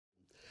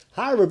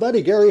Hi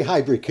everybody, Gary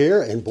Heidrich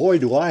here, and boy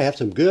do I have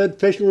some good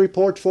fishing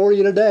reports for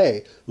you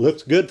today.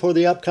 Looks good for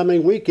the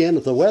upcoming weekend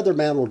if the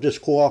weatherman will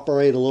just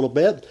cooperate a little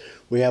bit.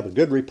 We have a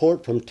good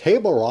report from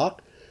Table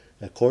Rock.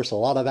 Of course, a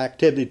lot of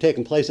activity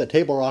taking place at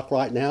Table Rock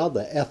right now.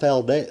 The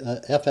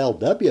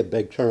FLW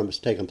big tournament is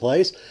taking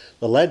place.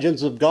 The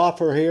Legends of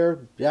Golf are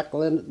here. Jack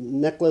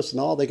Nicklaus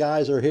and all the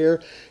guys are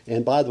here.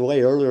 And by the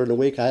way, earlier in the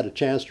week I had a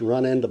chance to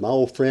run into my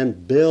old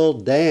friend Bill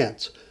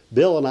Dance.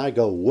 Bill and I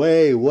go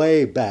way,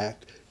 way back.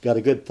 Got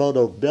a good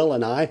photo of Bill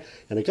and I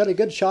got a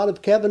good shot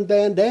of Kevin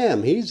Van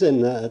Dam. He's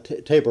in the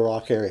Table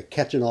Rock area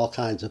catching all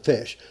kinds of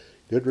fish.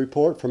 Good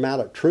report from out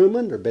at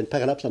Truman. They've been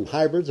picking up some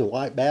hybrids and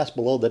white bass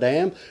below the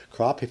dam.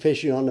 Crappie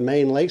fishing on the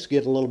main lakes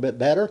getting a little bit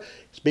better.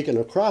 Speaking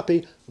of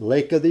crappie,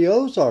 Lake of the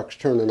Ozarks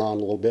turning on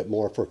a little bit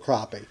more for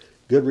crappie.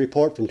 Good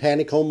report from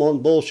Taneycombe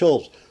on Bull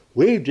Shoals.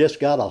 We've just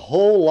got a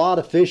whole lot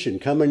of fishing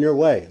coming your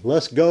way.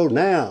 Let's go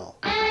now.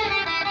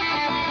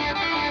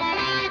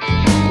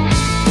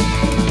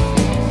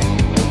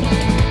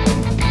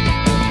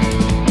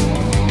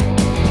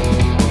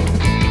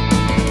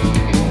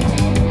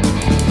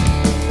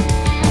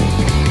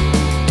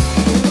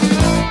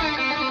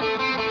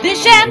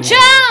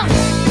 Chums!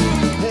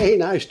 Hey,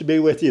 nice to be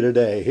with you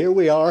today. Here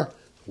we are,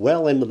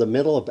 well into the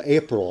middle of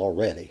April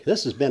already.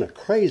 This has been a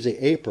crazy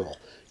April.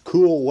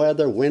 Cool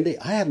weather, windy.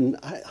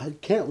 I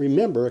can't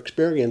remember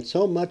experiencing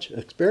so much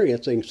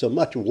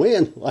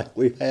wind like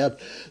we've had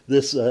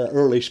this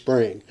early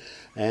spring.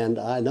 And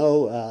I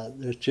know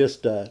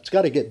it's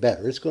got to get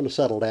better. It's going to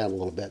settle down a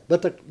little bit.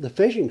 But the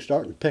fishing's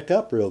starting to pick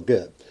up real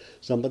good.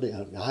 I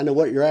know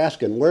what you're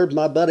asking. Where's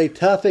my buddy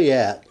Tuffy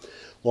at?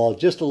 Well,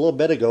 just a little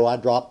bit ago, I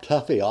dropped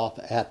Tuffy off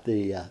at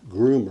the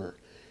groomer,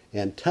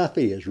 and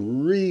Tuffy is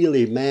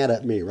really mad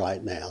at me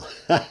right now.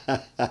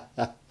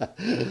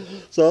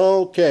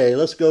 So, okay,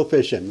 let's go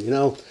fishing. You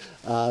know,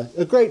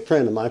 a great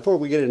friend of mine, before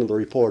we get into the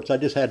reports, I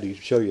just had to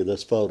show you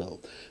this photo.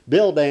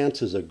 Bill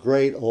Dance is a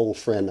great old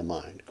friend of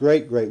mine.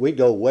 Great. We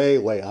go way,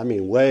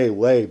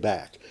 way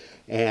back.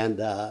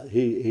 And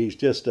he's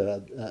just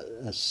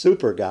a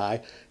super guy.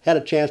 Had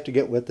a chance to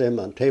get with him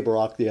on Table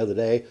Rock the other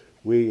day.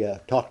 We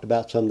talked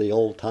about some of the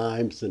old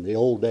times and the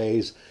old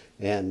days,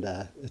 and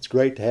it's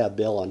great to have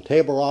Bill on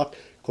Table Rock.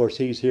 Of course,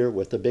 he's here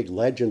with the big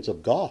legends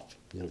of golf.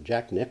 You know,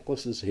 Jack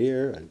Nicklaus is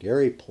here, and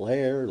Gary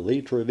Player,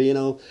 Lee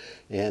Trevino,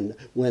 and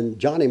when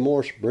Johnny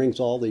Morse brings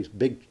all these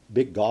big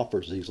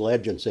golfers, these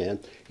legends in,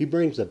 he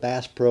brings the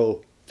Bass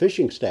Pro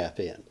fishing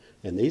staff in.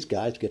 And these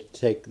guys get to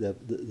take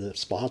the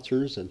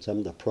sponsors and some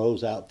of the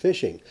pros out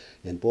fishing.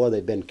 And boy,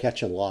 they've been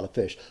catching a lot of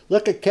fish.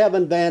 Look at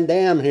Kevin Van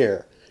Dam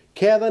here.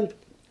 Kevin,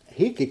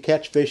 he could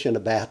catch fish in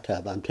a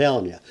bathtub, I'm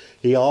telling you.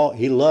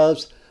 He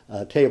loves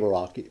Table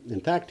Rock.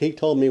 In fact, he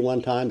told me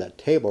one time that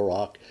Table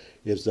Rock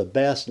is the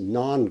best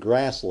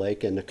non-grass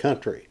lake in the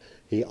country.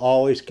 He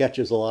always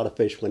catches a lot of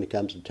fish when he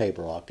comes to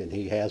Table Rock, and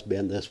he has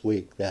been this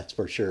week, that's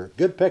for sure.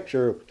 Good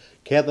picture of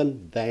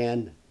Kevin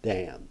Van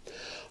Dam.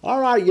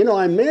 All right, you know,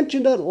 I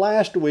mentioned it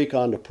last week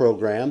on the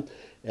program,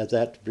 is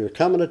that if you're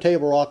coming to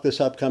Table Rock this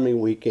upcoming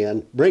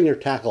weekend, bring your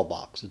tackle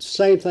box. It's the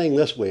same thing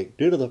this week,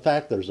 due to the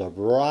fact there's a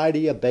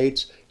variety of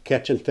baits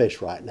catching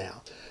fish right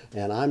now.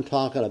 And I'm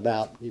talking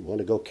about, you want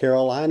to go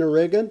Carolina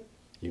rigging?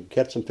 You can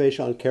catch some fish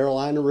on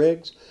Carolina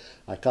rigs.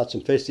 I caught some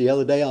fish the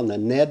other day on the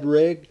Ned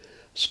rig.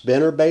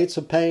 Spinner baits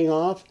are paying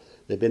off.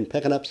 They've been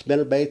picking up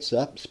spinner baits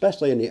up,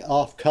 especially in the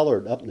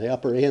off-colored, up in the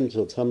upper ends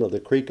of some of the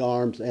creek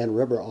arms and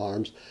river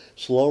arms.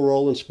 Slow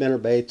rolling spinner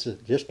baits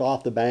just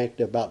off the bank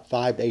to about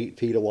 5 to 8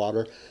 feet of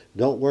water.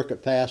 Don't work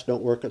it fast,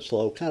 don't work it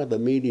slow, kind of a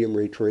medium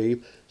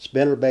retrieve.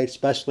 Spinner baits,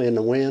 especially in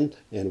the wind,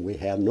 and we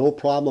have no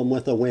problem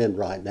with the wind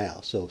right now.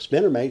 So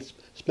spinner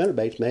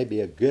baits may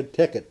be a good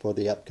ticket for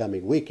the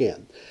upcoming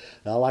weekend.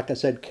 Like I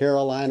said,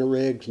 Carolina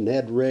rigs,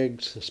 Ned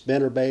rigs,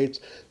 spinner baits.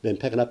 Been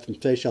picking up some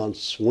fish on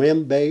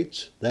swim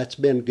baits. That's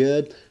been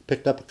good.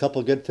 Picked up a couple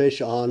of good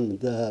fish on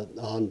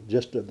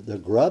just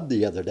the grub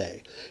the other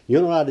day. You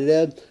know what I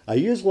did? I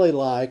usually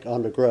like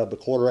on the grub a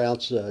 1/4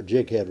 ounce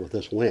jig head with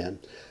this Win,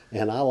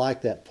 and I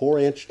like that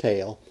 4-inch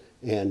tail.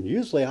 And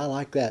usually I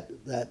like that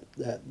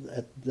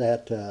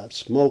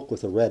smoke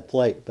with a red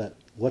flake. But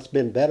what's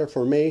been better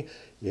for me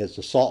is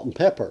the salt and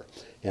pepper.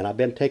 And I've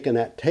been taking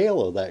that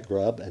tail of that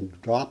grub and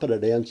dropping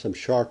it in some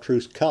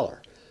chartreuse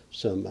color.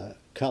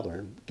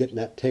 Getting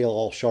that tail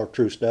all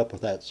chartreused up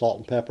with that salt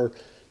and pepper,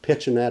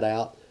 pitching that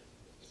out,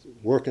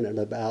 working at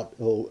about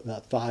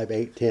 5,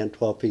 8, 10,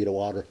 12 feet of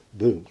water.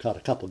 Boom, caught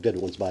a couple of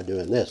good ones by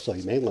doing this. So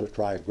you may want to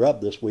try a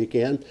grub this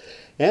weekend.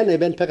 And they've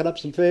been picking up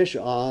some fish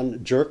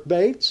on jerk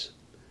baits,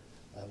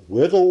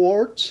 wiggle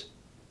warts,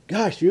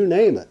 gosh, you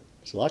name it.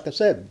 So like I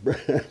said,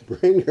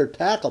 bring your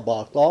tackle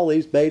box. All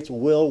these baits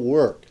will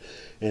work.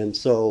 And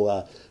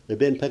so they've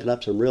been picking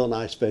up some real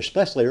nice fish,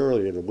 especially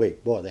earlier in the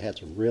week. Boy, they had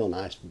some real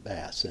nice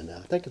bass, and I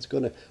think it's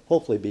going to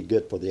hopefully be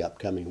good for the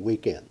upcoming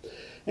weekend.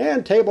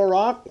 And Table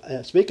Rock,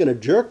 speaking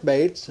of jerk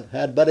baits, I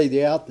had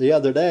Buddy out the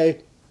other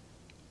day.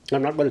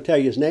 I'm not going to tell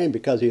you his name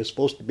because he was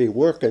supposed to be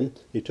working.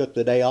 He took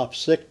the day off,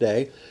 sick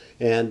day,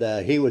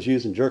 and he was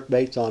using jerk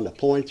baits on the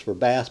points for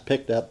bass,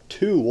 picked up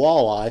 2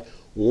 walleye.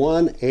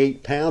 1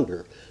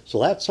 8-pounder.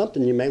 So that's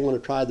something you may want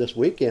to try this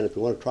weekend. If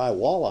you want to try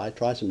walleye,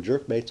 try some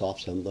jerkbaits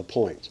off some of the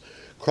points.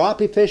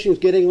 Crappie fishing is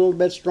getting a little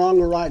bit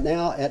stronger right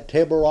now at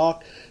Table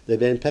Rock. They've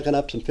been picking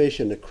up some fish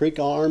in the creek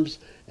arms,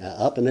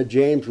 up in the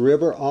James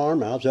River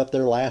arm. I was up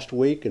there last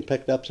week and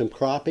picked up some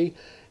crappie.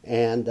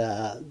 And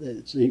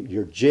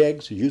your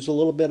jigs, use a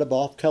little bit of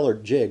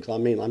off-colored jigs. I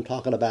mean, I'm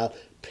talking about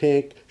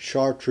pink,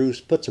 chartreuse,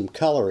 put some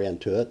color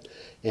into it.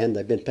 And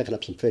they've been picking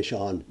up some fish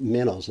on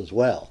minnows as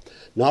well.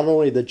 Not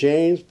only the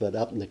James, but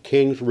up in the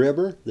Kings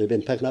River, they've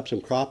been picking up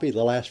some crappie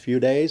the last few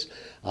days.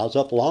 I was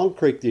up Long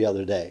Creek the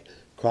other day.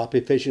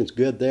 Crappie fishing's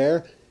good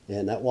there,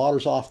 and that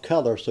water's off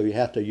color, so you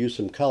have to use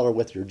some color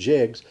with your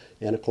jigs.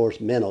 And of course,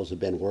 minnows have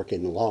been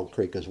working in Long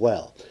Creek as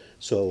well.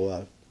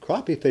 So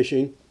crappie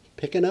fishing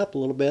picking up a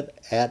little bit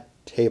at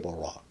Table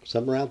Rock.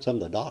 Some around some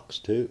of the docks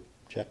too.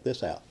 Check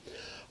this out.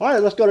 All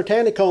right, let's go to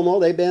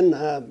Taneycomo. They've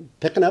been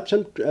picking up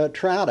some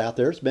trout out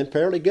there. It's been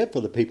fairly good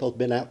for the people who've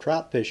been out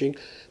trout fishing.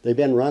 They've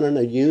been running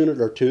a unit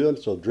or two, and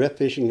so drift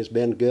fishing has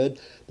been good.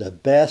 The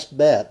best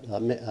bet,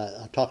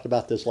 I talked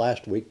about this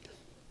last week,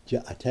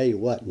 I tell you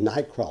what,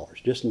 night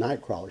crawlers, just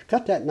night crawlers.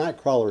 Cut that night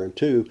crawler in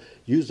two,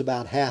 use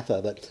about half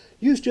of it.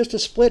 Use just a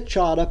split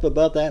shot up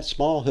above that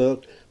small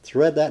hook,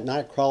 thread that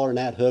night crawler in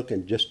that hook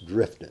and just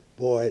drift it.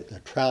 Boy, the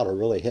trout are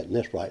really hitting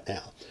this right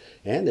now.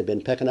 And they've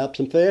been picking up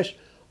some fish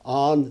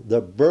on the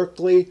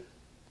Berkeley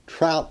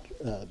trout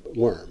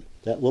worm.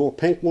 That little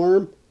pink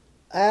worm,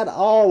 that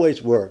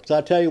always works. I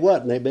tell you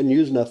what, and they've been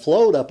using a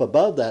float up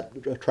above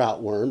that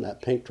trout worm,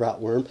 that pink trout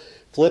worm,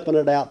 flipping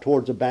it out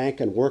towards the bank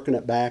and working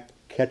it back,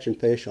 catching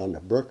fish on the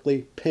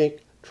Berkeley pink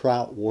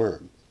trout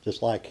worm,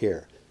 just like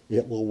here.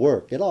 It will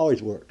work. It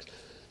always works.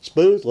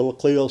 Spoons, little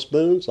Clio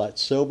spoons, like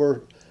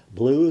silver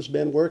blue has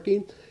been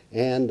working,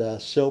 and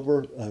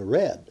silver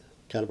red,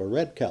 kind of a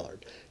red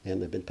colored.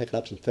 And they've been picking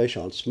up some fish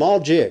on small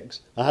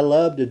jigs. I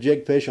love to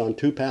jig fish on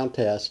 2-pound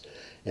tests,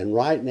 and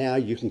right now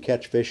you can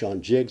catch fish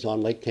on jigs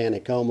on Lake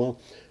Taneycomo,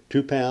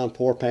 2-pound,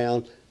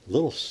 4-pound,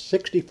 little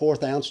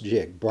 64th ounce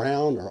jig,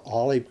 brown or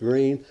olive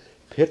green.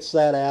 Pitch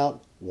that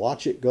out,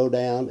 watch it go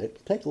down.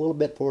 It takes a little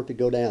bit for it to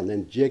go down,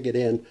 then jig it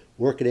in,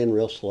 work it in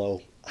real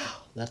slow.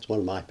 Oh, that's one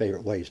of my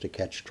favorite ways to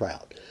catch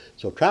trout.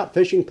 So trout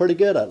fishing pretty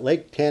good at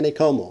Lake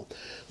Taneycomo.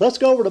 Let's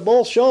go over to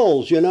Bull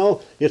Shoals. You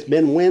know, it's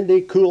been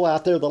windy, cool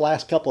out there the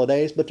last couple of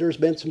days, but there's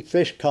been some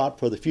fish caught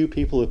for the few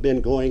people who've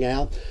been going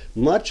out.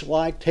 Much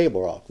like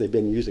Table Rock, they've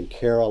been using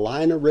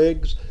Carolina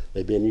rigs.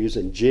 They've been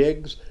using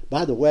jigs.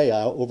 By the way,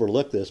 I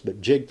overlooked this,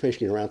 but jig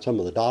fishing around some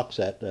of the docks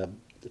at the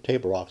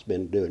Table Rock's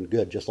been doing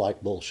good, just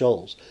like Bull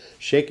Shoals.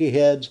 Shaky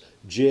heads,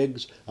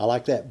 jigs. I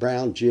like that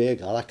brown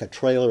jig. I like a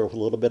trailer with a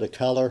little bit of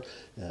color,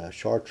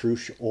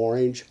 chartreuse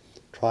orange.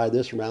 Try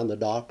this around the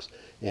docks.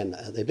 And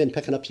they've been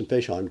picking up some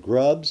fish on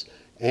grubs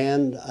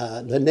and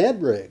the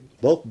Ned rig,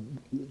 both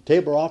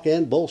Table Rock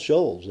and Bull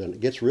Shoals. And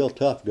it gets real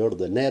tough to go to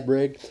the Ned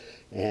rig.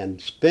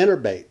 And spinner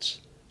baits.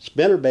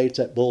 Spinner baits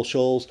at Bull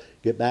Shoals.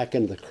 Get back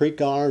into the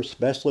creek arms,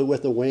 especially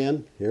with the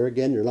wind. Here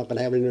again, you're not going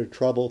to have any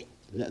trouble.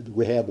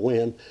 We have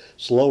wind.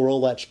 Slow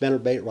roll that spinner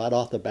bait right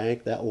off the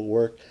bank. That will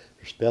work.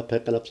 You're still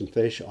picking up some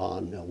fish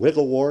on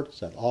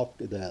wiggleworts.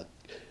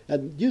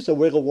 And use the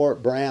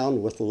wigglewort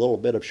brown with a little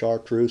bit of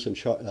chartreuse and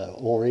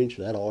orange.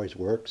 That always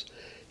works.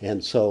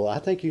 And so I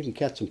think you can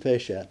catch some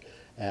fish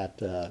at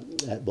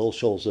Bull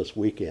Shoals this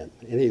weekend.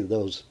 Any of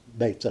those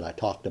baits that I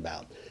talked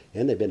about.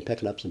 And they've been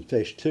picking up some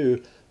fish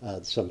too.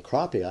 Some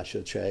crappie, I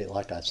should say,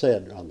 like I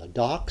said, on the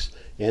docks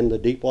and the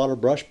deep water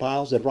brush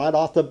piles, and right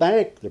off the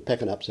bank, they're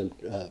picking up some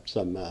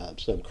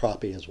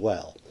crappie as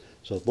well.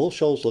 So Bull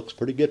Shoals looks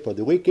pretty good for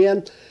the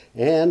weekend,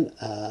 and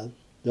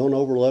don't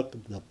overlook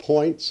the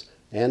points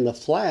and the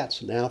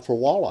flats now for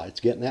walleye.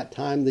 It's getting that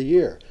time of the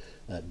year.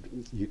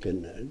 You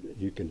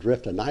can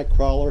drift a night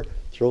crawler,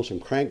 throw some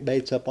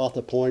crankbaits up off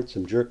the points,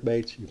 some jerk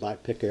baits. You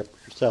might pick up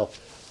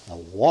yourself a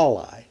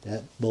walleye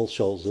at Bull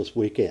Shoals this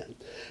weekend.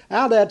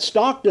 Out at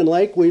Stockton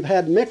Lake, we've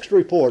had mixed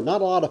report. Not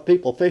a lot of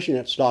people fishing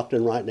at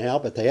Stockton right now,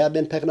 but they have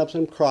been picking up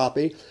some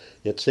crappie.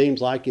 It seems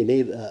like you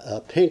need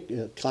a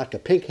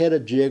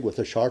pink-headed jig with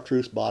a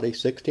chartreuse body,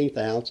 16th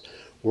ounce,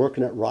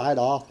 working it right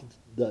off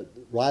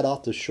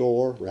the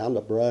shore, around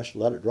the brush,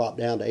 let it drop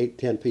down to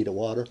 8-10 feet of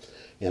water.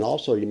 And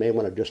also you may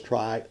want to just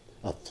try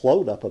a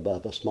float up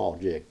above a small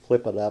jig.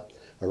 Flip it up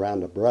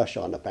around the brush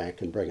on the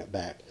bank and bring it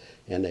back.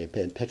 And they've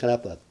been picking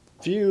up a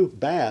few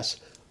bass,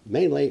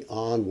 mainly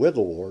on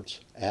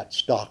wiggleworts at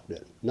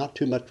Stockton. Not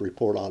too much to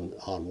report on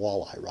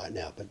walleye right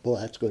now, but boy,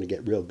 that's going to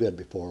get real good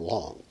before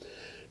long.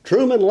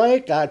 Truman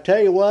Lake, I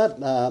tell you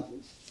what,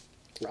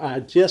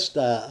 I've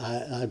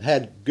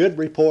had good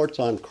reports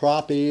on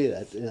crappie,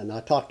 and I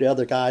talked to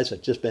other guys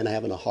that just been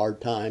having a hard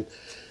time.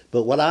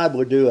 But what I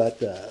would do at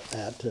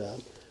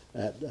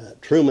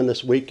Truman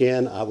this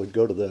weekend, I would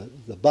go to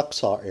the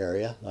Bucksaw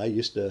area. I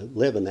used to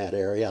live in that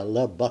area. I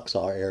love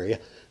Bucksaw area.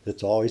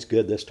 It's always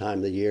good this time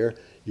of the year.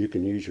 You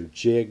can use your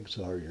jigs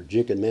or your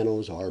jig and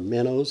minnows or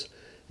minnows,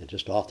 and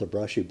just off the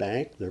brushy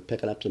bank, they're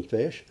picking up some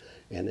fish,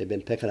 and they've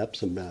been picking up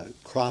some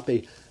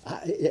crappie.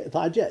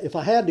 If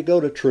I had to go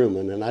to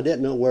Truman and I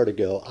didn't know where to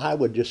go, I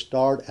would just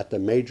start at the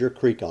major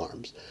creek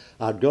arms.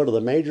 I'd go to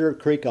the major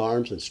creek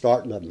arms and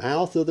start in the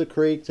mouth of the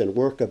creeks and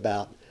work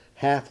about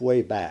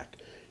halfway back.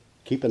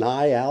 Keep an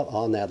eye out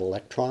on that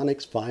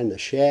electronics, find the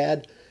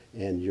shad,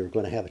 and you're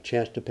going to have a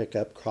chance to pick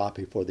up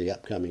crappie for the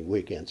upcoming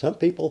weekend. Some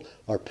people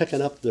are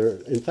picking up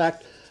in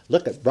fact,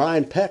 look at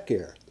Brian Peck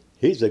here.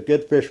 He's a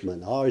good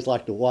fisherman. I always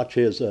like to watch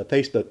his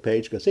Facebook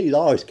page because he's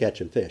always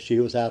catching fish. He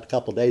was out a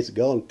couple days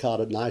ago and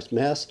caught a nice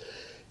mess.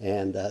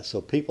 And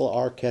so people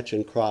are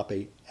catching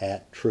crappie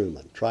at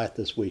Truman. Try it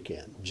this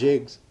weekend.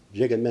 Jigs,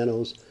 jigging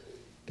minnows.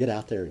 Get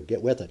out there and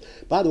get with it.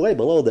 By the way,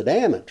 below the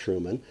dam at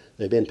Truman,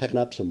 they've been picking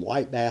up some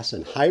white bass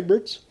and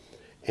hybrids.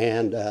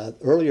 And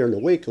earlier in the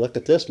week, look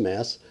at this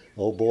mess.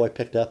 Old boy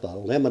picked up a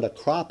limit of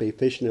crappie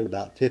fishing in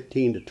about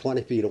 15 to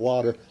 20 feet of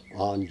water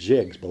on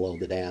jigs below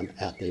the dam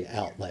at the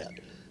outlet.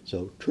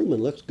 So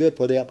Truman looks good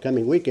for the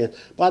upcoming weekend.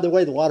 By the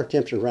way, the water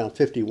temperature is around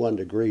 51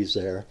 degrees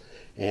there.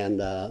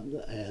 And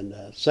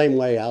same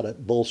way out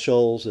at Bull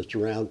Shoals, it's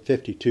around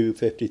 52,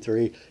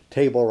 53.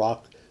 Table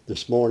Rock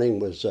this morning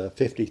was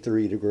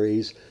 53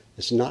 degrees.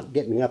 It's not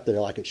getting up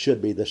there like it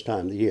should be this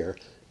time of the year,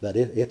 but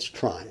it's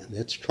trying.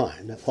 It's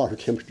trying. That water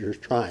temperature is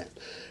trying.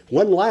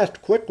 One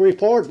last quick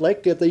report,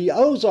 Lake of the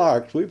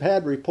Ozarks. We've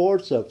had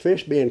reports of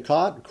fish being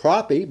caught,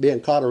 crappie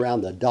being caught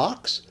around the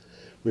docks.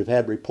 We've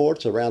had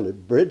reports around the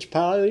bridge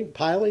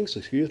pilings,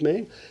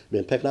 Been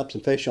picking up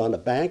some fish on the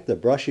bank, the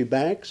brushy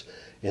banks.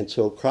 And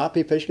so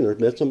crappie fishing, there's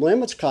been some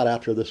limits caught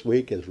out there this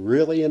week, has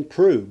really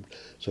improved.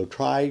 So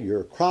try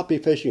your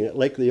crappie fishing at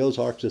Lake of the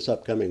Ozarks this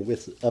upcoming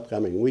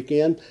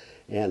weekend.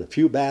 And a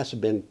few bass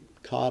have been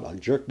caught on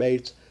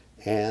jerkbaits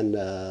and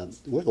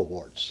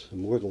wiggleworts.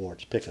 Some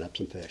wiggleworts picking up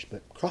some fish.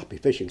 But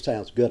crappie fishing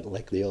sounds good at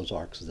Lake of the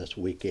Ozarks this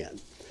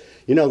weekend.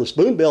 You know, the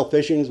spoonbill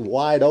fishing's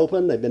wide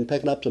open. They've been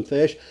picking up some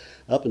fish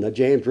up in the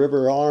James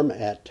River arm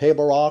at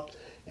Table Rock.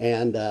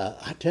 And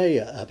I tell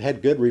you, I've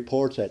had good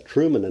reports at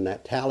Truman in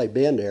that Tally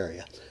Bend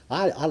area.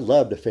 I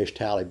love to fish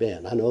Tally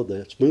Bend. I know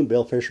the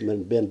spoonbill fishermen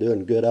have been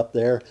doing good up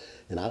there,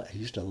 and I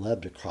used to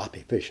love to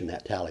crappie fish in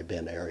that Tally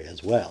Bend area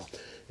as well.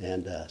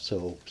 And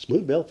so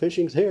spoonbill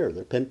fishing's here.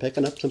 They've been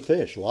picking up some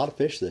fish, a lot of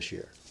fish this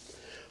year.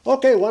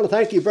 Okay, I want to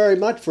thank you very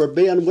much for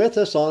being with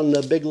us on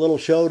the Big Little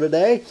Show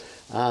today.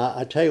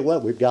 I tell you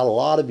what, we've got a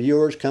lot of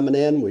viewers coming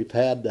in. We've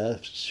had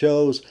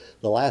shows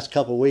the last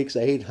couple of weeks,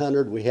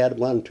 800. We had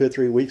one 2 or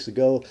 3 weeks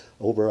ago,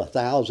 over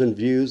 1,000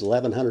 views,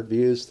 1,100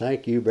 views.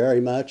 Thank you very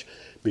much.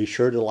 Be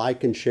sure to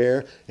like and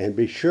share, and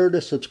be sure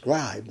to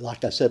subscribe.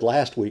 Like I said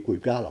last week,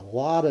 we've got a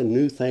lot of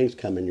new things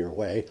coming your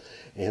way,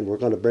 and we're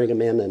going to bring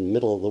them in the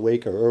middle of the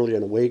week or early in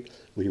the week.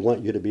 We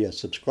want you to be a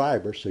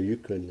subscriber so you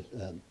can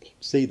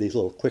see these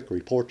little quick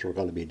reports we're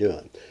going to be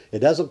doing. It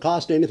doesn't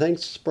cost anything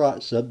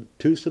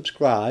to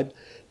subscribe.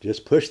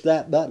 Just push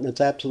that button.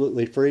 It's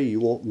absolutely free. You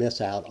won't miss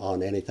out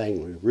on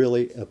anything. We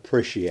really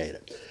appreciate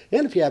it.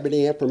 And if you have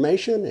any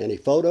information, any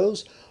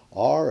photos,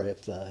 or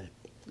if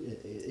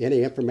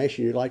any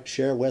information you'd like to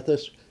share with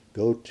us,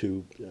 go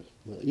to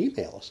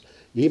email us.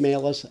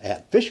 Email us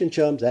at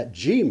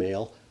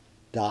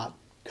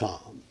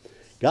fishandchums@gmail.com.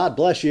 God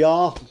bless you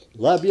all.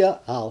 Love you.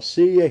 I'll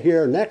see you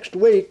here next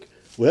week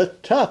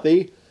with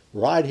Tuffy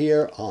right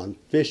here on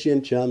Fish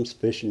and Chums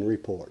Fishing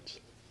Reports.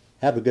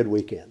 Have a good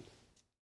weekend.